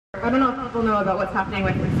I don't know if people know about what's happening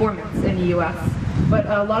with informants in the US, but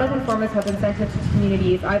a lot of informants have been sent into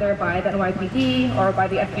communities either by the NYPD or by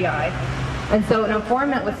the FBI. And so an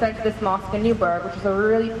informant was sent to this mosque in Newberg, which is a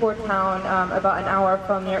really poor town about an hour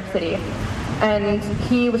from New York City. And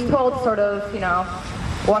he was told to sort of,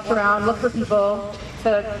 watch around, look for people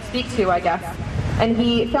to speak to, I guess. And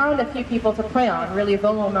he found a few people to prey on, really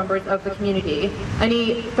vulnerable members of the community. And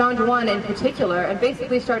he found one in particular and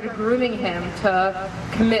basically started grooming him to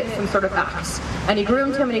commit some sort of act. And he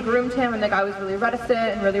groomed him and he groomed him, and the guy was really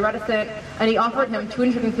reticent, and he offered him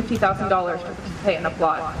 $250,000 to participate in the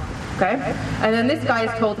plot. Okay? And then this guy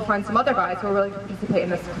is told to find some other guys who are willing to participate in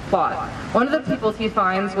this plot. One of the people he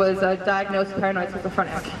finds was a diagnosed paranoid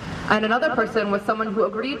schizophrenic. And another person was someone who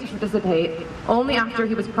agreed to participate only after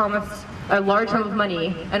he was promised a large sum of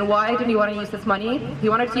money. And why did he want to use this money? He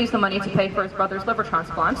wanted to use the money to pay for his brother's liver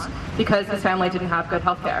transplant because his family didn't have good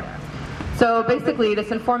health care. So basically,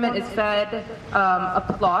 this informant is fed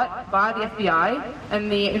a plot by the FBI, and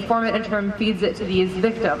the informant in turn feeds it to these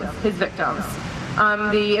victims, his victims.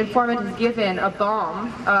 The informant is given a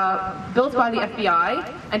bomb built by the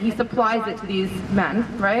FBI, and he supplies it to these men,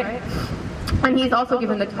 right? And he's also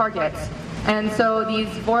given the target. And so these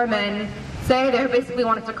four men say they basically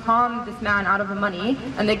wanted to calm this man out of the money,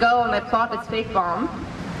 and they go and they plot this fake bomb.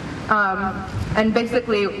 And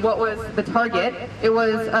basically, what was the target? It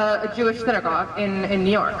was a Jewish synagogue in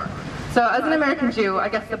New York. So as an American Jew, I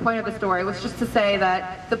guess the point of the story was just to say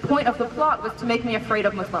that the point of the plot was to make me afraid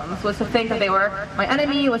of Muslims, was to think that they were my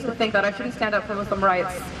enemy, was to think that I shouldn't stand up for Muslim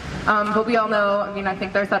rights. But we all know, I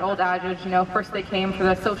think there's that old adage, first they came for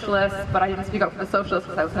the socialists, but I didn't speak up for the socialists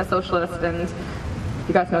because I wasn't a socialist, and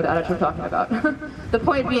you guys know the adage I'm talking about. The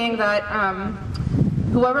point being that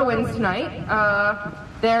whoever wins tonight,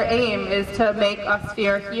 their aim is to make us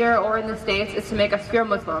fear here or in the States, is to make us fear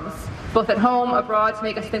Muslims, both at home, abroad, to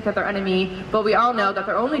make us think that they're enemy, but we all know that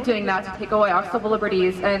they're only doing that to take away our civil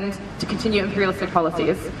liberties and to continue imperialistic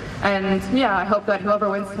policies. And yeah, I hope that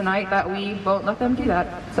whoever wins tonight, that we won't let them do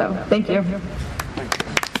that. So, thank you.